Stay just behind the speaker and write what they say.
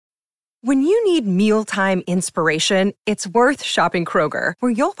When you need mealtime inspiration, it's worth shopping Kroger,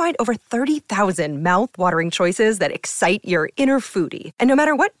 where you'll find over 30,000 mouth-watering choices that excite your inner foodie. And no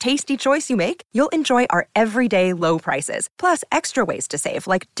matter what tasty choice you make, you'll enjoy our everyday low prices, plus extra ways to save,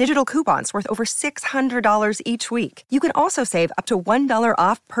 like digital coupons worth over $600 each week. You can also save up to $1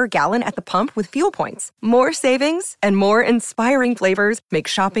 off per gallon at the pump with fuel points. More savings and more inspiring flavors make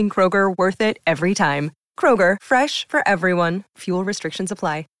shopping Kroger worth it every time. Kroger, fresh for everyone. Fuel restrictions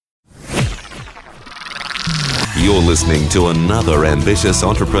apply. You're listening to another Ambitious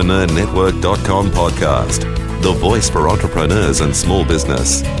Entrepreneur Network.com podcast, the voice for entrepreneurs and small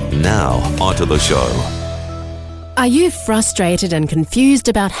business. Now, onto the show. Are you frustrated and confused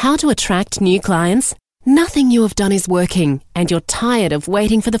about how to attract new clients? Nothing you have done is working, and you're tired of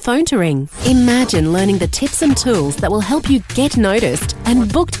waiting for the phone to ring. Imagine learning the tips and tools that will help you get noticed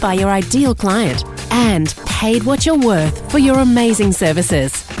and booked by your ideal client, and paid what you're worth for your amazing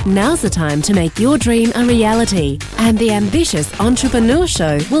services. Now's the time to make your dream a reality, and the Ambitious Entrepreneur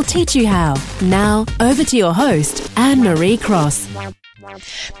Show will teach you how. Now, over to your host, Anne-Marie Cross.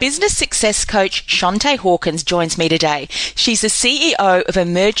 Business success coach Shante Hawkins joins me today. She's the CEO of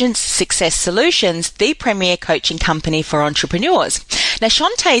Emergence Success Solutions, the premier coaching company for entrepreneurs. Now,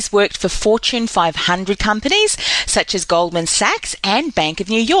 Shante's worked for Fortune 500 companies such as Goldman Sachs and Bank of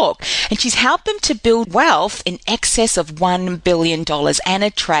New York, and she's helped them to build wealth in excess of $1 billion and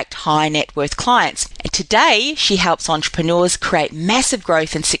attract high net worth clients. And today, she helps entrepreneurs create massive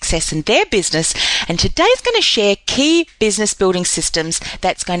growth and success in their business, and today's going to share key business building systems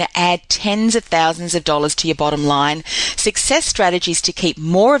that's going to add tens of thousands of dollars to your bottom line, success strategies to keep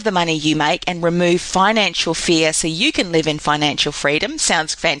more of the money you make and remove financial fear so you can live in financial freedom.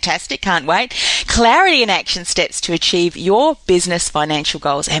 Sounds fantastic, can't wait. Clarity and action steps to achieve your business financial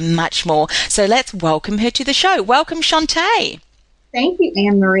goals and much more. So let's welcome her to the show. Welcome, Shante. Thank you,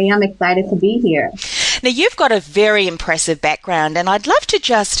 Anne-Marie. I'm excited to be here. Now, you've got a very impressive background, and I'd love to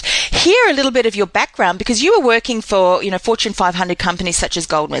just hear a little bit of your background because you were working for, Fortune 500 companies such as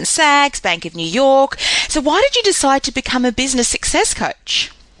Goldman Sachs, Bank of New York. So why did you decide to become a business success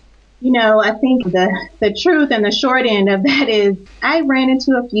coach? I think the truth and the short end of that is I ran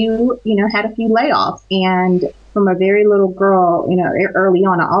into had a few layoffs. And from a very little girl, early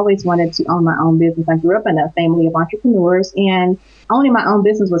on, I always wanted to own my own business. I grew up in a family of entrepreneurs, and owning my own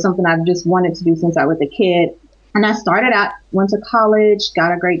business was something I've just wanted to do since I was a kid. And I started out, went to college,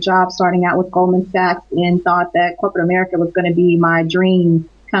 got a great job starting out with Goldman Sachs, and thought that corporate America was going to be my dream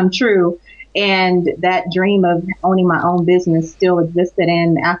come true. And that dream of owning my own business still existed.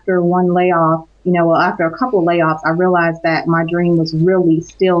 And after one layoff, after a couple of layoffs, I realized that my dream was really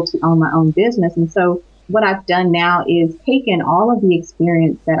still to own my own business. And so what I've done now is taken all of the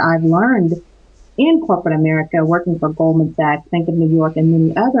experience that I've learned in corporate America, working for Goldman Sachs, Bank of New York, and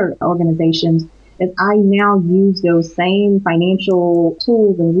many other organizations, is I now use those same financial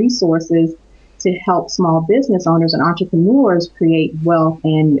tools and resources to help small business owners and entrepreneurs create wealth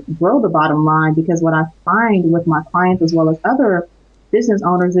and grow the bottom line. Because what I find with my clients as well as other business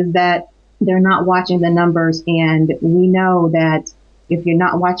owners is that they're not watching the numbers. And we know that if you're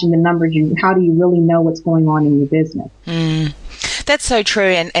not watching the numbers, how do you really know what's going on in your business? That's so true,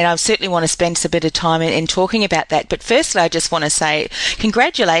 and I certainly want to spend a bit of time in talking about that. But firstly, I just want to say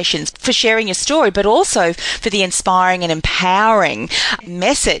congratulations for sharing your story, but also for the inspiring and empowering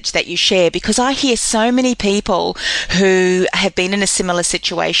message that you share, because I hear so many people who have been in a similar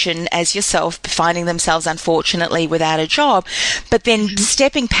situation as yourself, finding themselves unfortunately without a job, but then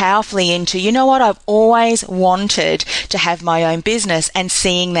stepping powerfully into, I've always wanted to have my own business, and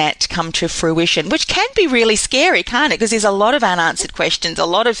seeing that come to fruition, which can be really scary, can't it? Because there's a lot of unanswered questions, a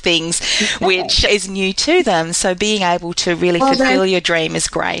lot of things which is new to them. So being able to really fulfill your dream is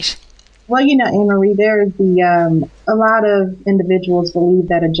great. Well, Anne-Marie, there's a lot of individuals believe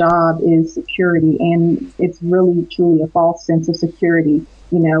that a job is security, and it's really truly a false sense of security,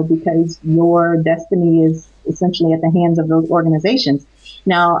 because your destiny is essentially at the hands of those organizations.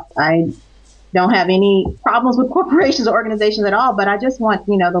 Now, I don't have any problems with corporations or organizations at all, but I just want,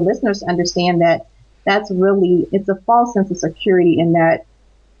 the listeners to understand that it's a false sense of security in that,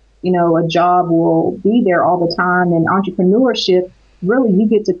 a job will be there all the time. And entrepreneurship, really, you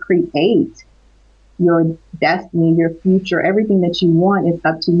get to create your destiny, your future, everything that you want is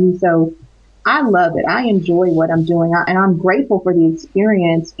up to you. So I love it. I enjoy what I'm doing. And I'm grateful for the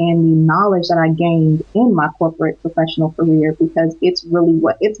experience and the knowledge that I gained in my corporate professional career, because it's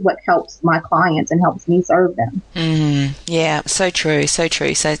what helps my clients and helps me serve them. Yeah, so true, so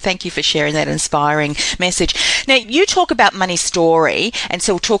true. So thank you for sharing that inspiring message. Now, you talk about Money Story, and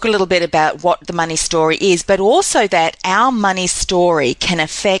so we'll talk a little bit about what the Money Story is, but also that our money story can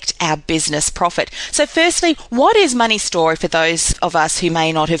affect our business profit. So firstly, what is Money Story for those of us who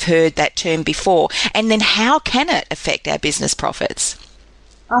may not have heard that term before? And then how can it affect our business profits?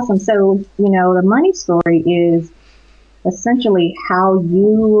 Awesome. So, the money story is essentially how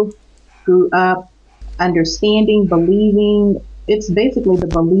you grew up understanding, believing. It's basically the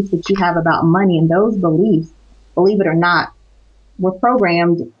beliefs that you have about money. And those beliefs, believe it or not, were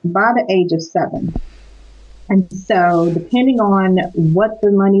programmed by the age of 7. And so depending on what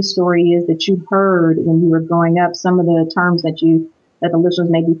the money story is that you heard when you were growing up, some of the terms that the listeners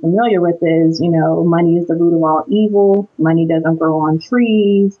may be familiar with is, money is the root of all evil, money doesn't grow on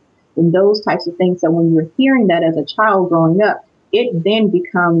trees, and those types of things. So when you're hearing that as a child growing up, it then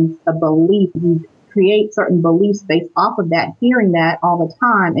becomes a belief. You create certain beliefs based off of that, hearing that all the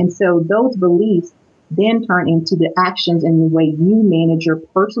time. And so those beliefs then turn into the actions and the way you manage your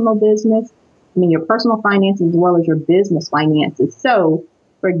personal business, your personal finances as well as your business finances. So,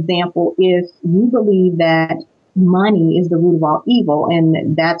 for example, if you believe that money is the root of all evil,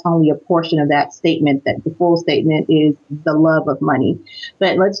 and that's only a portion of that statement, that the full statement is the love of money.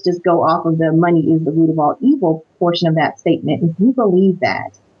 But let's just go off of the money is the root of all evil portion of that statement. If you believe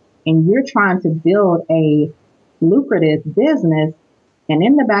that and you're trying to build a lucrative business, and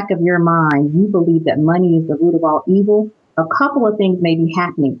in the back of your mind, you believe that money is the root of all evil, a couple of things may be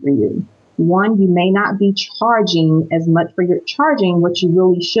happening for you. One, you may not be charging as much for charging what you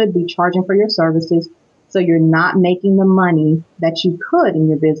really should be charging for your services. So you're not making the money that you could in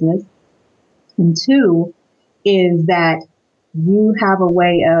your business. And 2 is that you have a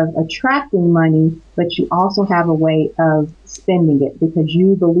way of attracting money, but you also have a way of spending it because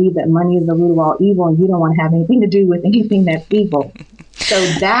you believe that money is the root of all evil and you don't want to have anything to do with anything that's evil. So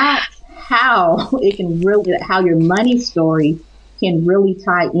that's how how your money story can really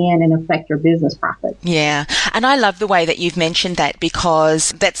tie in and affect your business profits. Yeah. And I love the way that you've mentioned that, because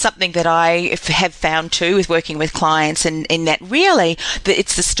that's something that I have found too with working with clients, and in that really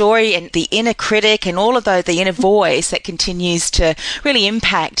it's the story and the inner critic and all of the inner voice that continues to really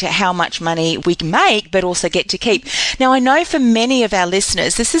impact how much money we can make, but also get to keep. Now, I know for many of our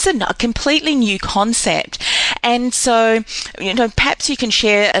listeners, this is a completely new concept. And so, perhaps you can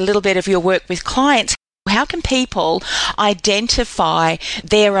share a little bit of your work with clients. How can people identify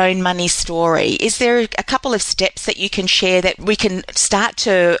their own money story? Is there a couple of steps that you can share that we can start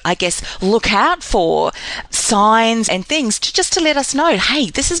to, look out for signs and things just to let us know, hey,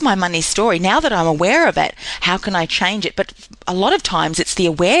 this is my money story. Now that I'm aware of it, how can I change it? But a lot of times it's the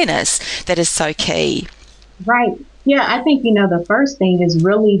awareness that is so key. Right. Yeah, I think, the first thing is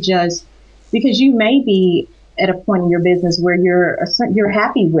really just because you may be at a point in your business where you're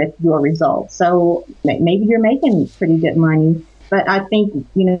happy with your results. So maybe you're making pretty good money. But I think,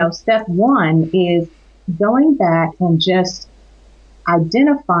 step 1 is going back and just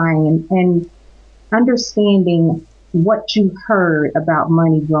identifying and understanding what you heard about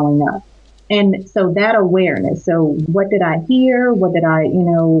money growing up. And so that awareness. So what did I hear? What did I,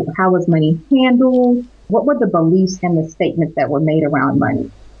 how was money handled? What were the beliefs and the statements that were made around money?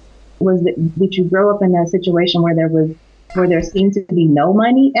 Did you grow up in a situation where there seemed to be no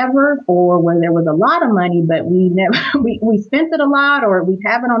money ever, or where there was a lot of money, but we spent it a lot, or we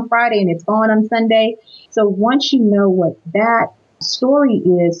have it on Friday and it's gone on Sunday? So once you know what that story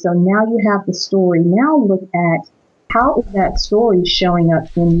is, so now you have the story. Now look at how is that story showing up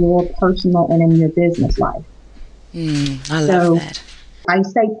in your personal and in your business life. I love that. I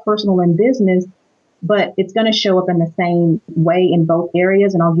say personal and business, but it's going to show up in the same way in both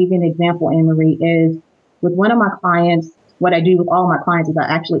areas. And I'll give you an example, Anne-Marie, is with one of my clients, what I do with all my clients is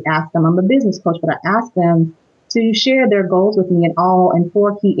I actually ask them, I'm a business coach, but I ask them to share their goals with me in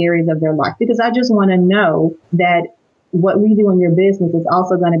 4 key areas of their life, because I just want to know that what we do in your business is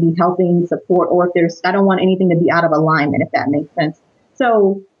also going to be helping support, or I don't want anything to be out of alignment, if that makes sense.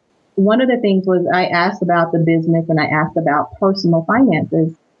 So one of the things was I asked about the business and I asked about personal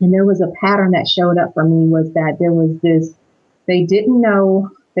finances. And there was a pattern that showed up for me, was that there was they didn't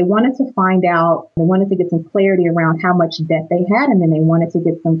know, they wanted to find out, they wanted to get some clarity around how much debt they had. And then they wanted to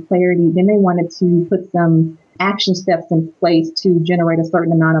get some clarity. Then they wanted to put some action steps in place to generate a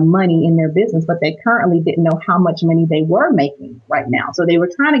certain amount of money in their business, but they currently didn't know how much money they were making right now. So they were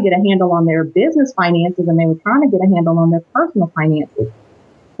trying to get a handle on their business finances and they were trying to get a handle on their personal finances.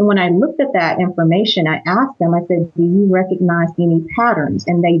 And when I looked at that information, I asked them, I said, do you recognize any patterns?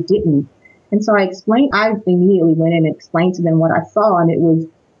 And they didn't. And so I immediately went in and explained to them what I saw. And it was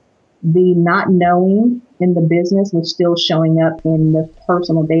the not knowing in the business was still showing up in the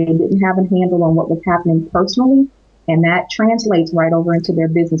personal. They didn't have a handle on what was happening personally. And that translates right over into their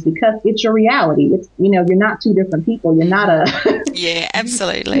business because it's your reality. It's, you're not two different people. You're not a... Yeah,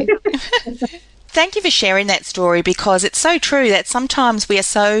 absolutely. Thank you for sharing that story, because it's so true that sometimes we are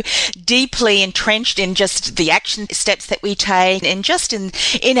so deeply entrenched in just the action steps that we take and just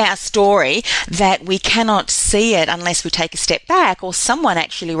in our story that we cannot see it unless we take a step back, or someone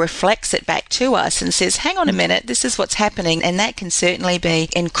actually reflects it back to us and says, hang on a minute, this is what's happening. And that can certainly be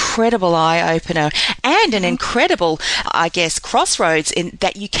an incredible eye-opener and an incredible, I guess, crossroads in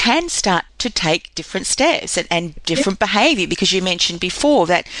that you can start to take different steps and different behavior, because you mentioned before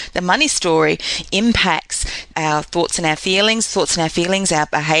that the money story impacts our thoughts and our feelings, our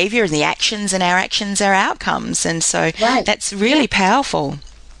behavior, and the actions, and our actions, our outcomes. And so that's really powerful.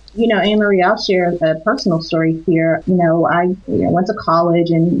 Anne-Marie, I'll share a personal story here. I went to college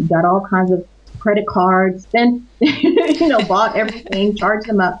and got all kinds of credit cards, then, bought everything, charged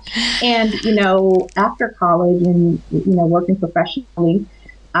them up. And, after college and, working professionally,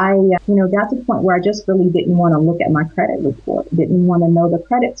 I, got to the point where I just really didn't want to look at my credit report, didn't want to know the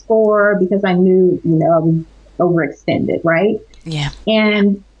credit score, because I knew, I was overextended, right? Yeah.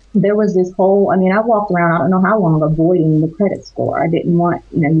 And there was this whole, I walked around, I don't know how long, avoiding the credit score. I didn't want,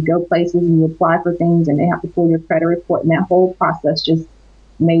 you go places and you apply for things and they have to pull your credit report, and that whole process just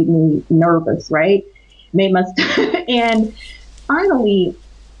made me nervous, right? And finally,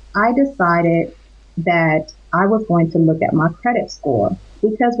 I decided that I was going to look at my credit score,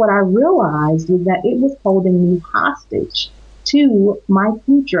 because what I realized was that it was holding me hostage to my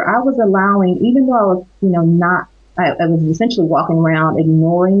future. I was allowing, even though I was, I was essentially walking around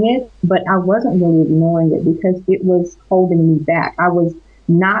ignoring it, but I wasn't really ignoring it because it was holding me back. I was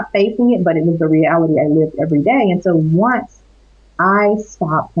not facing it, but it was the reality I lived every day. And so once I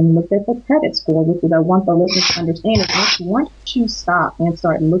stopped and looked at the credit score, which is I want the listeners to understand, is once you stop and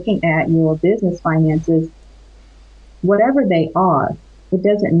start looking at your business finances, whatever they are, it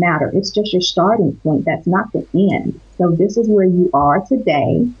doesn't matter. It's just your starting point. That's not the end. So this is where you are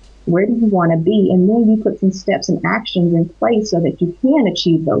today. Where do you want to be? And then you put some steps and actions in place so that you can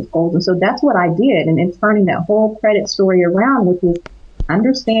achieve those goals. And so that's what I did. And in turning that whole credit story around, which was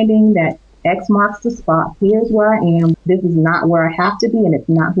understanding that X marks the spot. Here's where I am. This is not where I have to be, and it's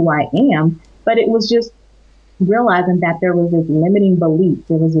not who I am. But it was just realizing that there was this limiting belief.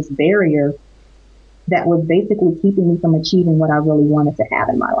 There was this barrier that was basically keeping me from achieving what I really wanted to have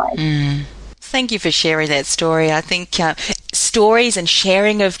in my life. Thank you for sharing that story. I think stories and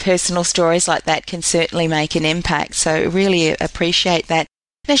sharing of personal stories like that can certainly make an impact. So really appreciate that.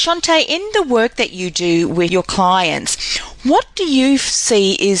 Now, Shontae, in the work that you do with your clients, what do you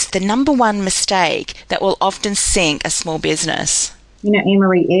see is the number one mistake that will often sink a small business?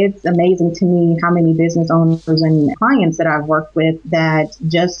 Anne-Marie, it's amazing to me how many business owners and clients that I've worked with that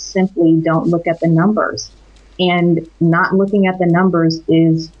just simply don't look at the numbers. And not looking at the numbers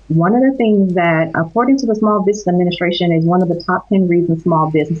is one of the things that, according to the Small Business Administration, is one of the top 10 reasons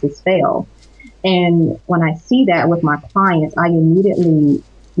small businesses fail. And when I see that with my clients, I immediately,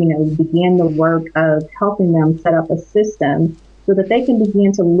 begin the work of helping them set up a system so that they can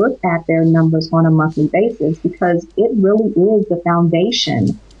begin to look at their numbers on a monthly basis, because it really is the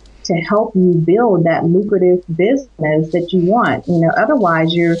foundation to help you build that lucrative business that you want.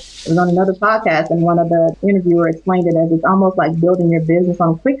 Otherwise I was on another podcast and one of the interviewers explained it as it's almost like building your business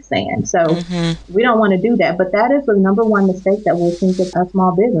on quicksand. So we don't want to do that. But that is the number one mistake that we'll think of a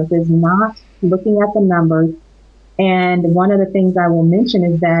small business, is not looking at the numbers. And one of the things I will mention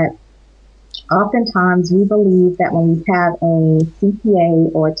is that oftentimes we believe that when we have a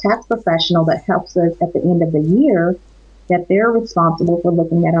CPA or a tax professional that helps us at the end of the year, that they're responsible for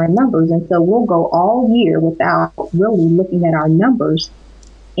looking at our numbers. And so we'll go all year without really looking at our numbers.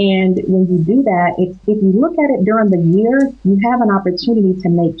 And when you do that, if you look at it during the year, you have an opportunity to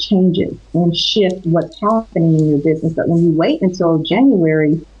make changes and shift what's happening in your business. But when you wait until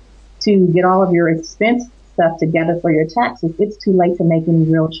January to get all of your expense stuff together for your taxes, it's too late to make any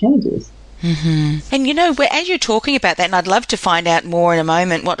real changes. And as you're talking about that, and I'd love to find out more in a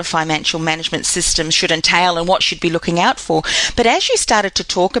moment what a financial management system should entail and what should be looking out for. But as you started to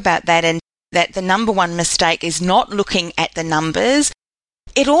talk about that, and that the number one mistake is not looking at the numbers,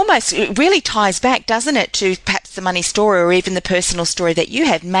 it really ties back, doesn't it, to perhaps perhaps the money story or even the personal story that you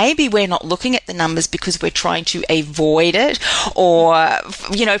have, maybe we're not looking at the numbers because we're trying to avoid it or,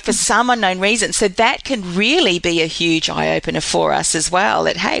 for some unknown reason. So that can really be a huge eye-opener for us as well,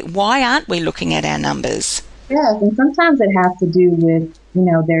 that, hey, why aren't we looking at our numbers? Yes, and sometimes it has to do with,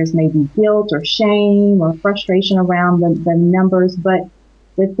 there's maybe guilt or shame or frustration around the numbers. But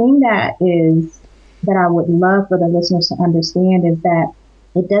the thing that I would love for the listeners to understand is that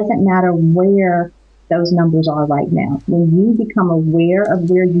it doesn't matter where those numbers are right now. When you become aware of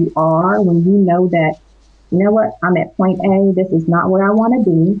where you are, when you know that, I'm at point A, this is not where I want to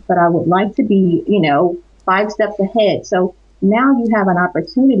be, but I would like to be, 5 steps ahead. So now you have an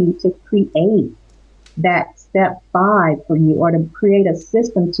opportunity to create that step 5 for you, or to create a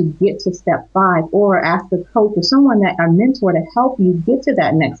system to get to step 5, or ask a coach or someone, a mentor, to help you get to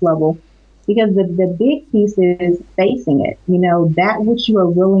that next level. Because the big piece is facing it. That which you are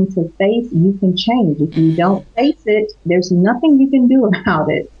willing to face, you can change. If you don't face it, there's nothing you can do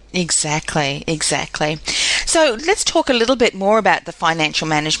about it. Exactly. So let's talk a little bit more about the financial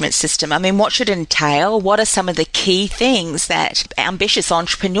management system. I mean, what should it entail? What are some of the key things that ambitious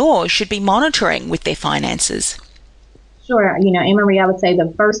entrepreneurs should be monitoring with their finances? Sure. Anne-Marie, I would say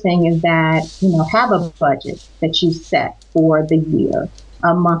the first thing is that, have a budget that you set for the year.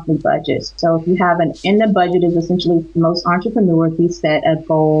 A monthly budget. So if you have and the budget is essentially, most entrepreneurs, we set a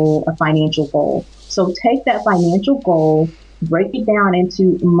goal, a financial goal. So take that financial goal, break it down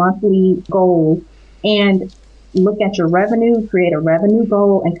into monthly goals, and look at your revenue, create a revenue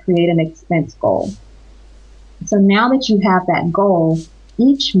goal, and create an expense goal. So now that you have that goal,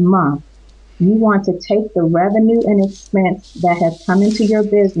 each month, you want to take the revenue and expense that has come into your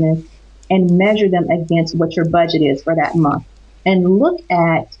business and measure them against what your budget is for that month. And look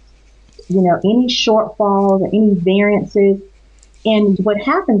at, any shortfalls or any variances. And what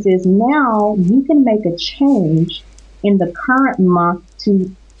happens is now you can make a change in the current month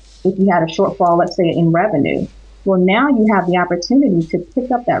to, if you had a shortfall, let's say in revenue. Well, now you have the opportunity to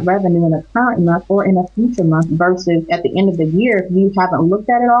pick up that revenue in a current month or in a future month, versus at the end of the year, if you haven't looked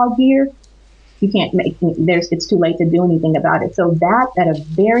at it all year, you can't it's too late to do anything about it. So that at a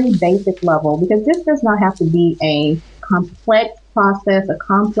very basic level, because this does not have to be a complex process, a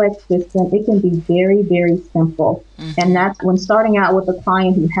complex system. It can be very, very simple. Mm-hmm. And that's when starting out with a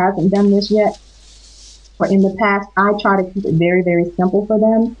client who hasn't done this yet, or in the past, I try to keep it very, very simple for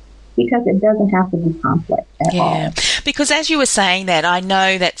them, because it doesn't have to be complex at all. Because as you were saying that, I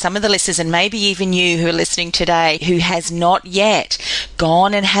know that some of the listeners, and maybe even you who are listening today, who has not yet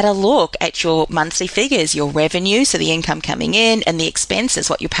gone and had a look at your monthly figures, your revenue, so the income coming in, and the expenses,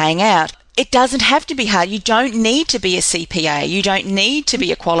 what you're paying out. It doesn't have to be hard. You don't need to be a CPA. You don't need to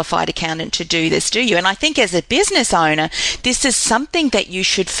be a qualified accountant to do this, do you? And I think as a business owner, this is something that you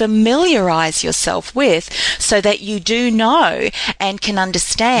should familiarize yourself with, so that you do know and can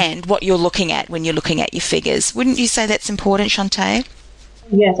understand what you're looking at when you're looking at your figures. Wouldn't you say that's important, Shontae?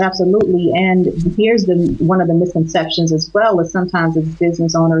 Yes, absolutely. And here's one of the misconceptions as well, is sometimes as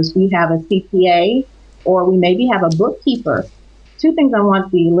business owners, we have a CPA, or we maybe have a bookkeeper. 2 things I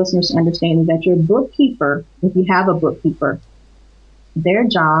want the listeners to understand is that your bookkeeper, if you have a bookkeeper, their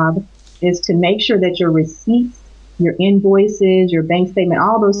job is to make sure that your receipts, your invoices, your bank statement,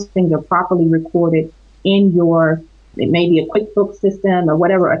 all those things are properly recorded in it may be a QuickBooks system or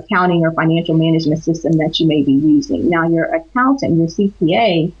whatever accounting or financial management system that you may be using. Now, your accountant, your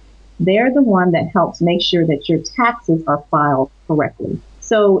CPA, they're the one that helps make sure that your taxes are filed correctly.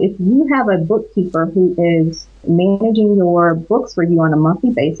 So if you have a bookkeeper who is managing your books for you on a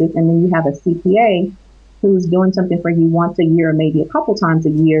monthly basis, and then you have a CPA who's doing something for you once a year or maybe a couple times a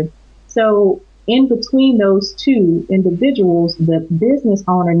year. So in between those two individuals, the business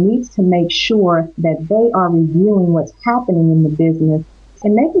owner needs to make sure that they are reviewing what's happening in the business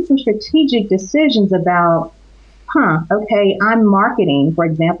and making some strategic decisions about, okay, I'm marketing, for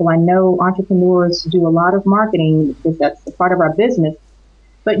example. I know entrepreneurs do a lot of marketing because that's a part of our business.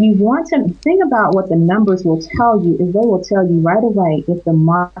 But you want to think about what the numbers will tell you. Is they will tell you right away if the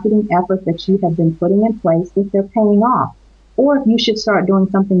marketing efforts that you have been putting in place, if they're paying off, or if you should start doing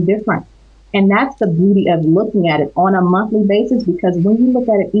something different. And that's the beauty of looking at it on a monthly basis, because when you look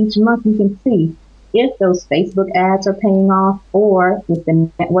at it each month, you can see if those Facebook ads are paying off, or if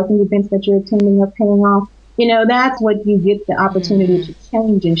the networking events that you're attending are paying off. That's what you get the opportunity to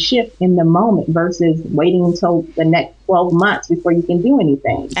change and shift in the moment, versus waiting until the next 12 months before you can do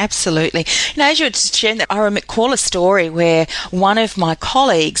anything. Absolutely. As you were sharing that, I recall a story where one of my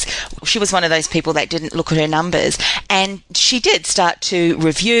colleagues, she was one of those people that didn't look at her numbers, and she did start to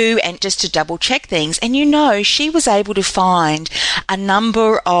review and just to double check things. And she was able to find a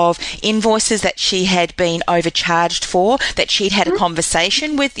number of invoices that she had been overcharged for, that she'd had a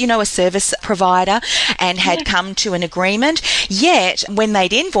conversation with, a service provider and had come to an agreement. Yet when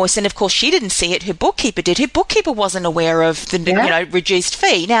they'd invoiced, and of course she didn't see it, her bookkeeper did. Her bookkeeper wasn't aware of the reduced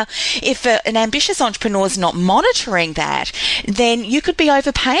fee. Now, if an ambitious entrepreneur is not monitoring that, then you could be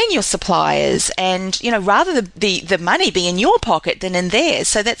overpaying your suppliers, and rather the money be in your pocket than in theirs.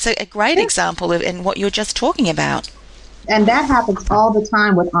 So that's a great example of in what you're just talking about. And that happens all the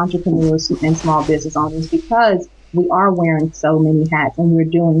time with entrepreneurs and small business owners, because we are wearing so many hats and we're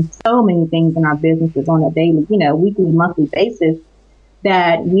doing so many things in our businesses on a daily, weekly, monthly basis,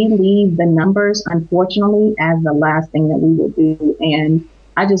 that we leave the numbers, unfortunately, as the last thing that we will do. And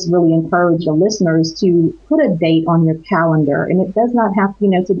I just really encourage the listeners to put a date on your calendar. And it does not have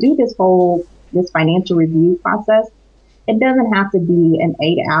to, to do this financial review process. It doesn't have to be an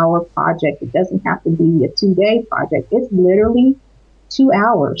 8-hour project. It doesn't have to be a 2-day project. It's literally 2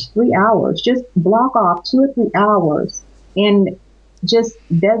 hours, 3 hours. Just block off 2 or 3 hours and just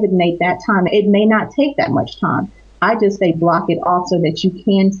designate that time. It may not take that much time. I just say block it off so that you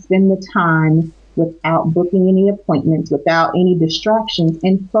can spend the time without booking any appointments, without any distractions,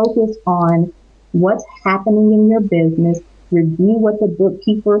 and focus on what's happening in your business. Review what the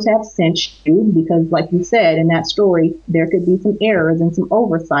bookkeepers have sent you, because like you said in that story, there could be some errors and some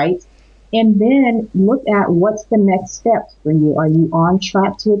oversights. And then look at what's the next steps for you. Are you on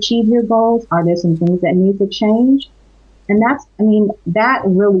track to achieve your goals? Are there some things that need to change? And that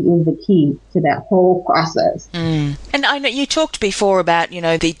really is the key to that whole process. And I know you talked before about,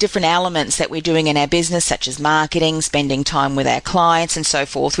 the different elements that we're doing in our business, such as marketing, spending time with our clients and so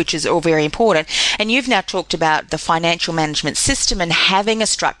forth, which is all very important. And you've now talked about the financial management system and having a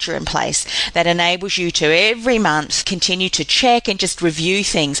structure in place that enables you to every month continue to check and just review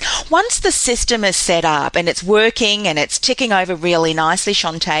things. Once the system is set up and it's working and it's ticking over really nicely,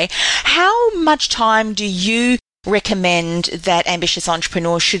 Shontae, how much time do you recommend that ambitious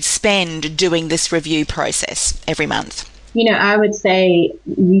entrepreneurs should spend doing this review process every month? I would say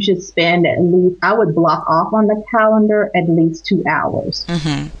you should spend I would block off on the calendar at least 2 hours.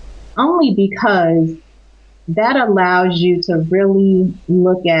 Only because that allows you to really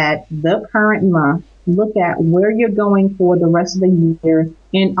look at the current month, look at where you're going for the rest of the year,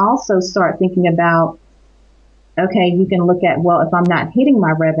 and also start thinking about, okay, you can look at, well, if I'm not hitting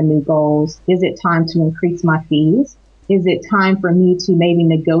my revenue goals, is it time to increase my fees? Is it time for me to maybe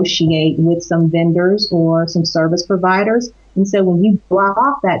negotiate with some vendors or some service providers? And so when you block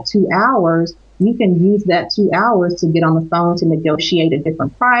off that 2 hours, you can use that 2 hours to get on the phone to negotiate a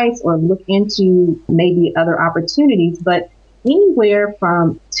different price or look into maybe other opportunities. But anywhere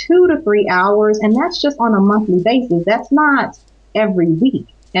from 2 to 3 hours, and that's just on a monthly basis. That's not every week.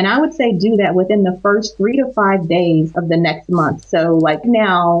 And I would say do that within the first 3 to 5 days of the next month. So like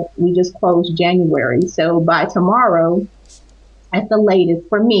now we just closed January. So by tomorrow at the latest,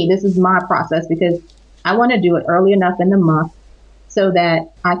 for me, this is my process because I want to do it early enough in the month so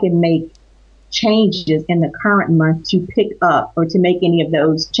that I can make changes in the current month to pick up or to make any of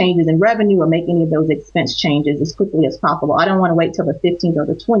those changes in revenue or make any of those expense changes as quickly as possible. I don't want to wait till the 15th or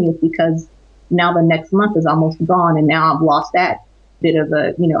the 20th because now the next month is almost gone and now I've lost that bit of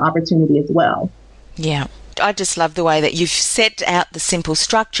a opportunity as well. Yeah. I just love the way that you've set out the simple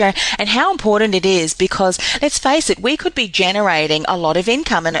structure and how important it is because, let's face it, we could be generating a lot of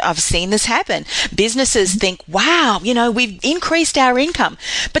income, and I've seen this happen. Businesses think, wow, we've increased our income,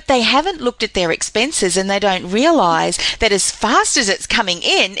 but they haven't looked at their expenses and they don't realize that as fast as it's coming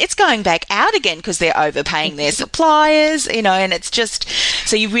in, it's going back out again because they're overpaying their suppliers, and it's just,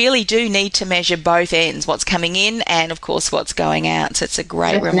 so you really do need to measure both ends, what's coming in and, of course, what's going out. So it's a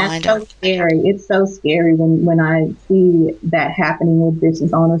great reminder. That's so scary. It's so scary when I see that happening with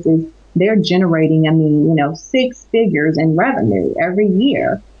business owners is they're generating, 6 figures in revenue every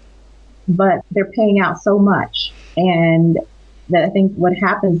year, but they're paying out so much. And that I think what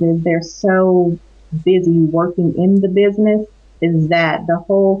happens is they're so busy working in the business is that the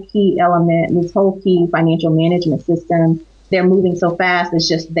whole key element, this whole key financial management system, they're moving so fast. It's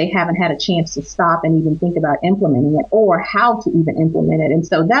just they haven't had a chance to stop and even think about implementing it or how to even implement it. And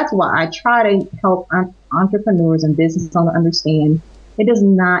so that's why I try to help entrepreneurs and business owners understand it does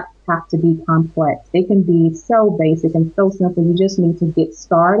not have to be complex. It can be so basic and so simple. You just need to get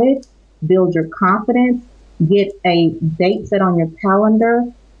started, build your confidence, get a date set on your calendar,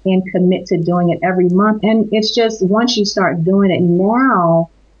 and commit to doing it every month. And it's just once you start doing it now,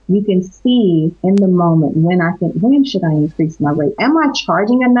 you can see in the moment when should I increase my rate? Am I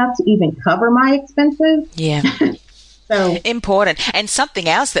charging enough to even cover my expenses? Yeah. So important. And something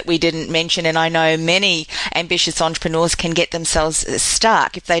else that we didn't mention, and I know many ambitious entrepreneurs can get themselves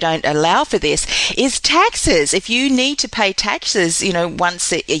stuck if they don't allow for this, is taxes. If you need to pay taxes,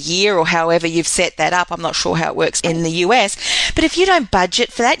 once a year or however you've set that up, I'm not sure how it works in the US, but if you don't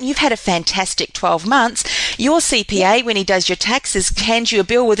budget for that and you've had a fantastic 12 months, your CPA, when he does your taxes, hands you a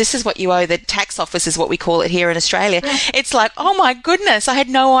bill, well, this is what you owe the tax office, is what we call it here in Australia. Yeah. It's like, oh my goodness, I had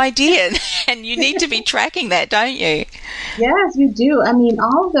no idea. And you need to be tracking that, don't you? Yes, you do. I mean,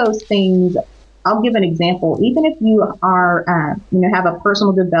 all of those things, I'll give an example. Even if you are, have a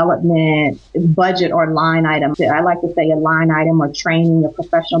personal development budget or line item, I like to say a line item or training or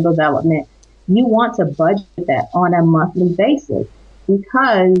professional development, you want to budget that on a monthly basis,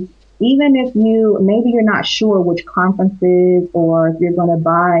 because even if maybe you're not sure which conferences or if you're going to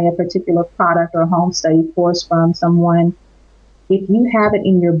buy a particular product or home study course from someone, if you have it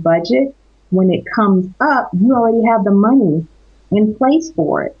in your budget, when it comes up, you already have the money in place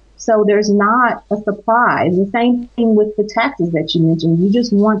for it. So there's not a surprise. The same thing with the taxes that you mentioned. You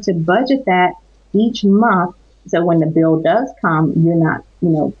just want to budget that each month. So when the bill does come, you're not,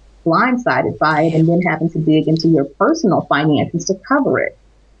 blindsided by it and then having to dig into your personal finances to cover it.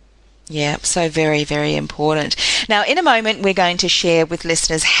 Yeah, so very, very important. Now, in a moment, we're going to share with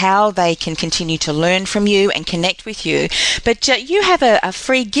listeners how they can continue to learn from you and connect with you. But you have a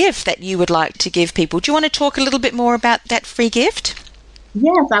free gift that you would like to give people. Do you want to talk a little bit more about that free gift?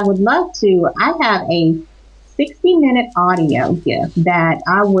 Yes, I would love to. I have a 60-minute audio gift that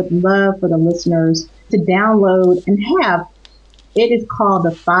I would love for the listeners to download and have. It is called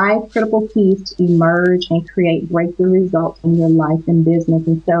The 5 Critical Keys to Emerge and Create Breakthrough Results in Your Life and Business.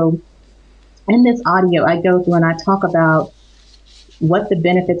 And so in this audio, I go through and I talk about what the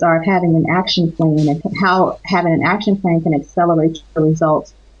benefits are of having an action plan and how having an action plan can accelerate your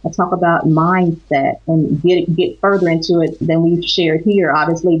results. I talk about mindset and get further into it than we've shared here,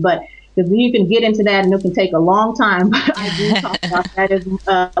 obviously, but because you can get into that and it can take a long time. But I do talk about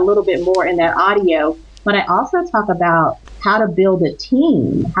that a little bit more in that audio. But I also talk about how to build a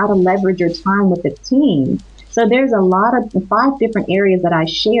team, how to leverage your time with a team. So there's a lot of 5 different areas that I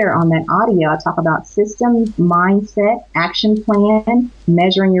share on that audio. I talk about systems, mindset, action plan,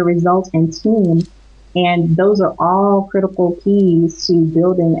 measuring your results, and team. And those are all critical keys to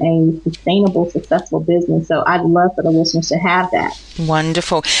building a sustainable, successful business. So I'd love for the listeners to have that.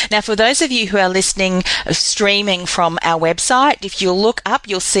 Wonderful. Now, for those of you who are listening, streaming from our website, if you'll look up,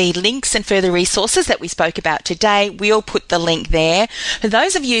 you'll see links and further resources that we spoke about today. We'll put the link there. For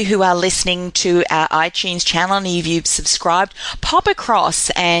those of you who are listening to our iTunes channel and if you've subscribed, pop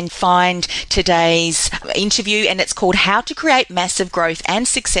across and find today's interview, and it's called How to Create Massive Growth and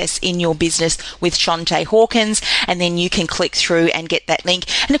Success in Your Business with Shontae Hawkins, and then you can click through and get that link.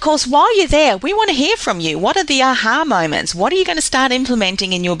 And of course, while you're there, we want to hear from you. What are the aha moments? What are you going to start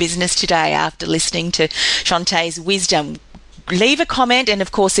implementing in your business today after listening to Shontae's wisdom? Leave a comment, and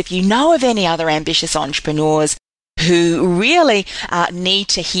of course, if you know of any other ambitious entrepreneurs who really need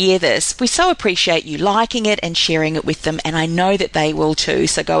to hear this, we so appreciate you liking it and sharing it with them, and I know that they will too.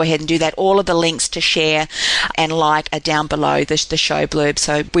 So go ahead and do that. All of the links to share and like are down below the show blurb,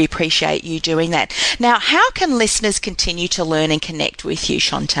 so we appreciate you doing that. Now, how can listeners continue to learn and connect with you,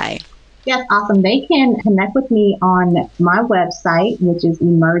 Shontae? Yes, awesome. They can connect with me on my website, which is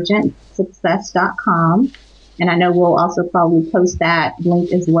emergentsuccess.com. And I know we'll also probably post that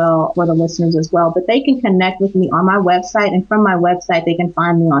link as well for the listeners as well. But they can connect with me on my website. And from my website, they can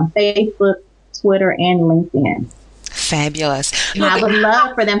find me on Facebook, Twitter, and LinkedIn. Fabulous. And I would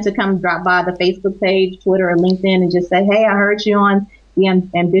love for them to come drop by the Facebook page, Twitter, or LinkedIn and just say, hey, I heard you on the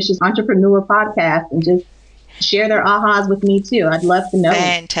Ambitious Entrepreneur podcast, and just share their ahas with me too. I'd love to know.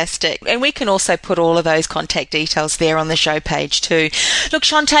 Fantastic. And we can also put all of those contact details there on the show page too. Look,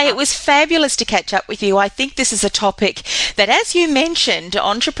 Shontae, it was fabulous to catch up with you. I think this is a topic that, as you mentioned,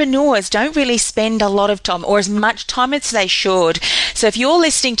 entrepreneurs don't really spend a lot of time or as much time as they should. So if you're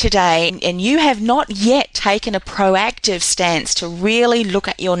listening today and you have not yet taken a proactive stance to really look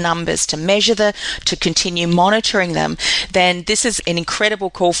at your numbers, to measure to continue monitoring them, then this is an incredible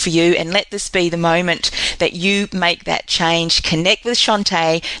call for you, and let this be the moment that you make that change. Connect with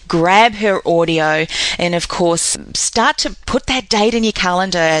Shontae, grab her audio, and of course start to put that date in your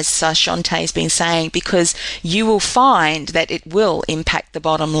calendar, as Shontae's been saying, because you will find that it will impact the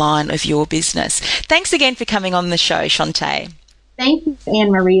bottom line of your business. Thanks again for coming on the show, Shontae. Thank you,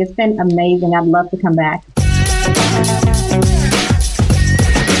 Anne-Marie. It's been amazing. I'd love to come back.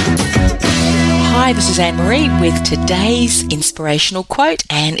 Hi, this is Anne-Marie with today's inspirational quote,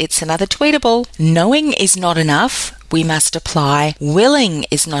 and it's another tweetable. Knowing is not enough, we must apply. Willing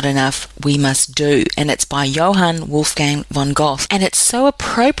is not enough, we must do. And it's by Johann Wolfgang von Goethe. And it's so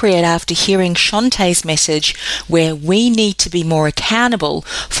appropriate after hearing Shantae's message where we need to be more accountable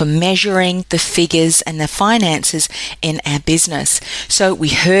for measuring the figures and the finances in our business. So we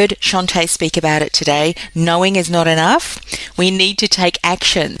heard Shantae speak about it today. Knowing is not enough. We need to take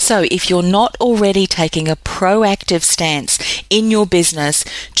action. So if you're not already taking a proactive stance in your business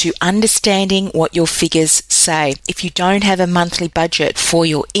to understanding what your figures say, if you don't have a monthly budget for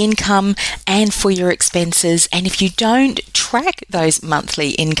your income and for your expenses, and if you don't track those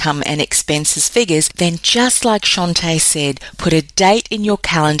monthly income and expenses figures, then just like Shantae said, put a date in your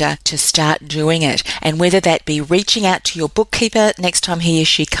calendar to start doing it. And whether that be reaching out to your bookkeeper next time he or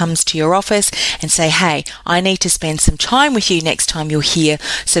she comes to your office and say, hey, I need to spend some time with you next time you're here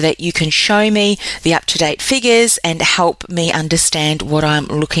so that you can show me the up-to-date figures and help me understand what I'm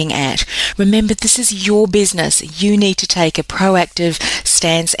looking at. Remember, this is your business. You need to take a proactive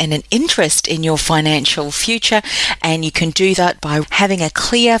stance and an interest in your financial future, and you can do that by having a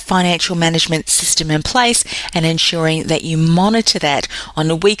clear financial management system in place and ensuring that you monitor that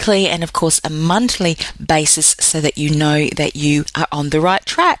on a weekly and of course a monthly basis so that you know that you are on the right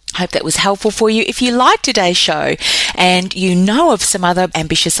track. Hope that was helpful for you. If you like today's show and you know of some other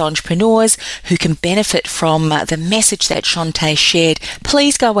ambitious entrepreneurs who can benefit from the message that Shantae shared,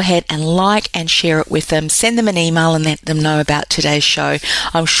 please go ahead and like and share it with them. Send them an email and let them know about today's show.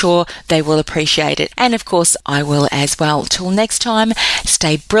 I'm sure they will appreciate it. And of course, I will as well. Till next time,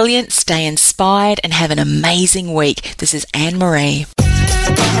 stay brilliant, stay inspired, and have an amazing week. This is Anne-Marie.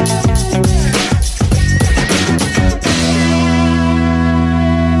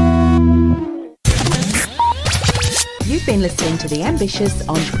 You've been listening to The Ambitious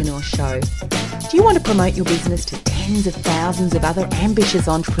Entrepreneur Show. Do you want to promote your business to tens of thousands of other ambitious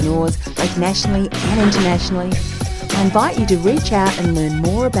entrepreneurs, both nationally and internationally? I invite you to reach out and learn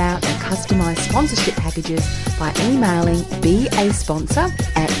more about our customised sponsorship packages by emailing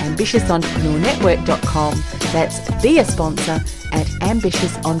beasponsor@ambitiousentrepreneurnetwork.com. That's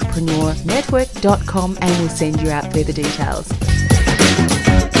beasponsor@ambitiousentrepreneurnetwork.com, and we'll send you out further details.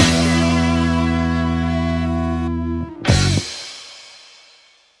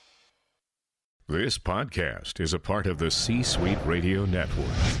 This podcast is a part of the C-Suite Radio Network.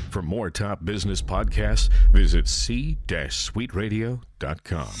 For more top business podcasts, visit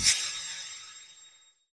c-suiteradio.com.